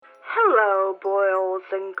Hello, boils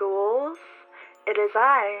and ghouls. It is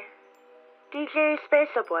I, DJ Space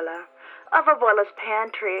Abuela, of Abuela's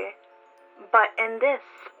Pantry. But in this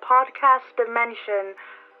podcast dimension,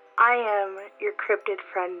 I am your cryptid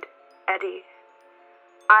friend, Eddie.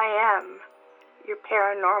 I am your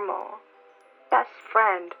paranormal best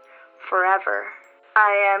friend forever.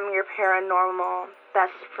 I am your paranormal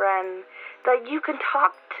best friend that you can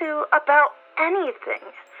talk to about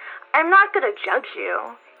anything. I'm not going to judge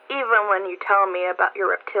you, even when you tell me about your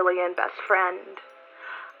reptilian best friend.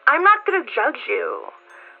 I'm not going to judge you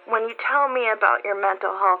when you tell me about your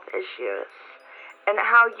mental health issues and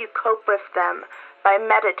how you cope with them by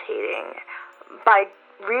meditating, by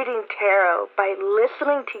reading tarot, by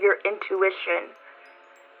listening to your intuition.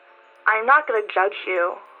 I'm not going to judge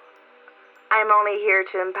you. I'm only here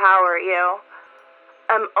to empower you.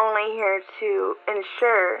 I'm only here to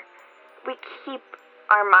ensure we keep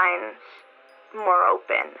our minds more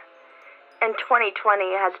open. And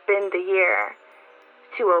 2020 has been the year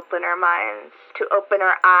to open our minds, to open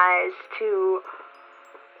our eyes, to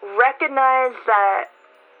recognize that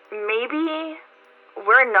maybe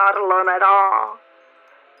we're not alone at all.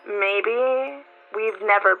 Maybe we've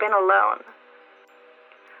never been alone.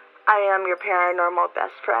 I am your paranormal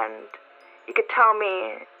best friend. You could tell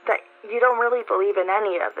me that you don't really believe in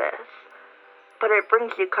any of this, but it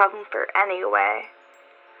brings you comfort anyway.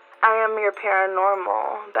 I am your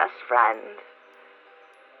paranormal best friend.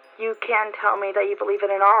 You can tell me that you believe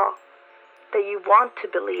in it all, that you want to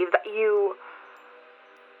believe, that you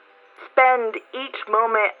spend each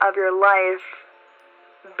moment of your life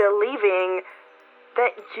believing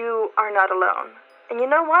that you are not alone. And you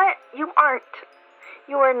know what? You aren't.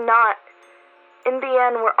 You are not. In the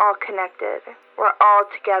end, we're all connected. We're all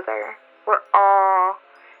together. We're all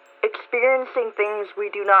experiencing things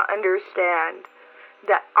we do not understand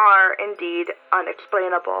that are indeed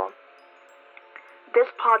unexplainable. This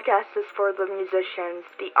podcast is for the musicians,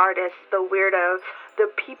 the artists, the weirdos, the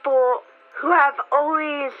people who have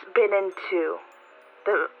always been into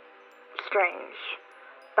the strange,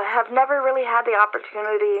 but have never really had the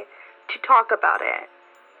opportunity to talk about it.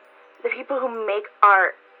 The people who make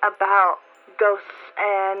art about ghosts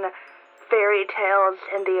and fairy tales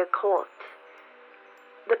and the occult.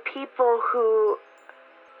 The people who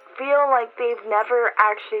feel like they've never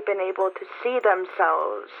actually been able to see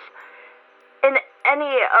themselves in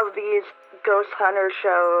any of these ghost hunter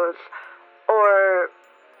shows or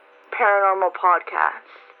paranormal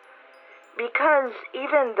podcasts. Because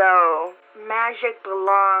even though magic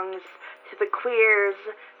belongs to the queers,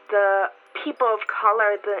 the people of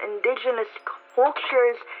color, the indigenous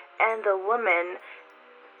cultures, and the women,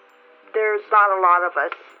 there's not a lot of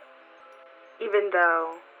us. Even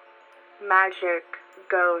though magic,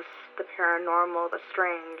 ghosts, the paranormal, the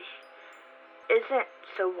strange isn't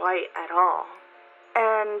so white at all.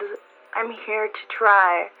 And I'm here to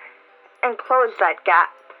try and close that gap.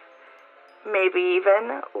 Maybe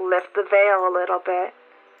even lift the veil a little bit.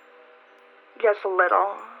 Just a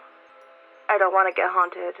little. I don't want to get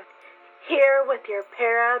haunted. Here with your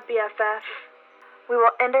para BFF, we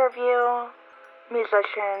will interview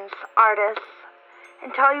musicians, artists,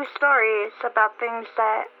 and tell you stories about things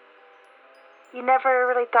that you never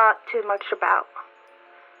really thought too much about.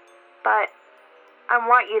 But I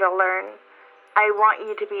want you to learn. I want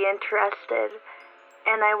you to be interested.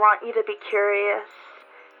 And I want you to be curious.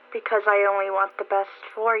 Because I only want the best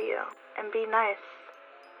for you. And be nice.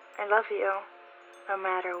 I love you. No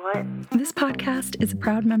matter what. This podcast is a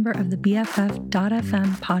proud member of the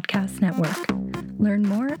BFF.FM podcast network. Learn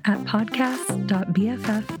more at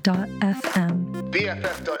podcast.bff.fm.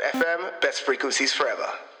 BFF.FM, best frequencies forever.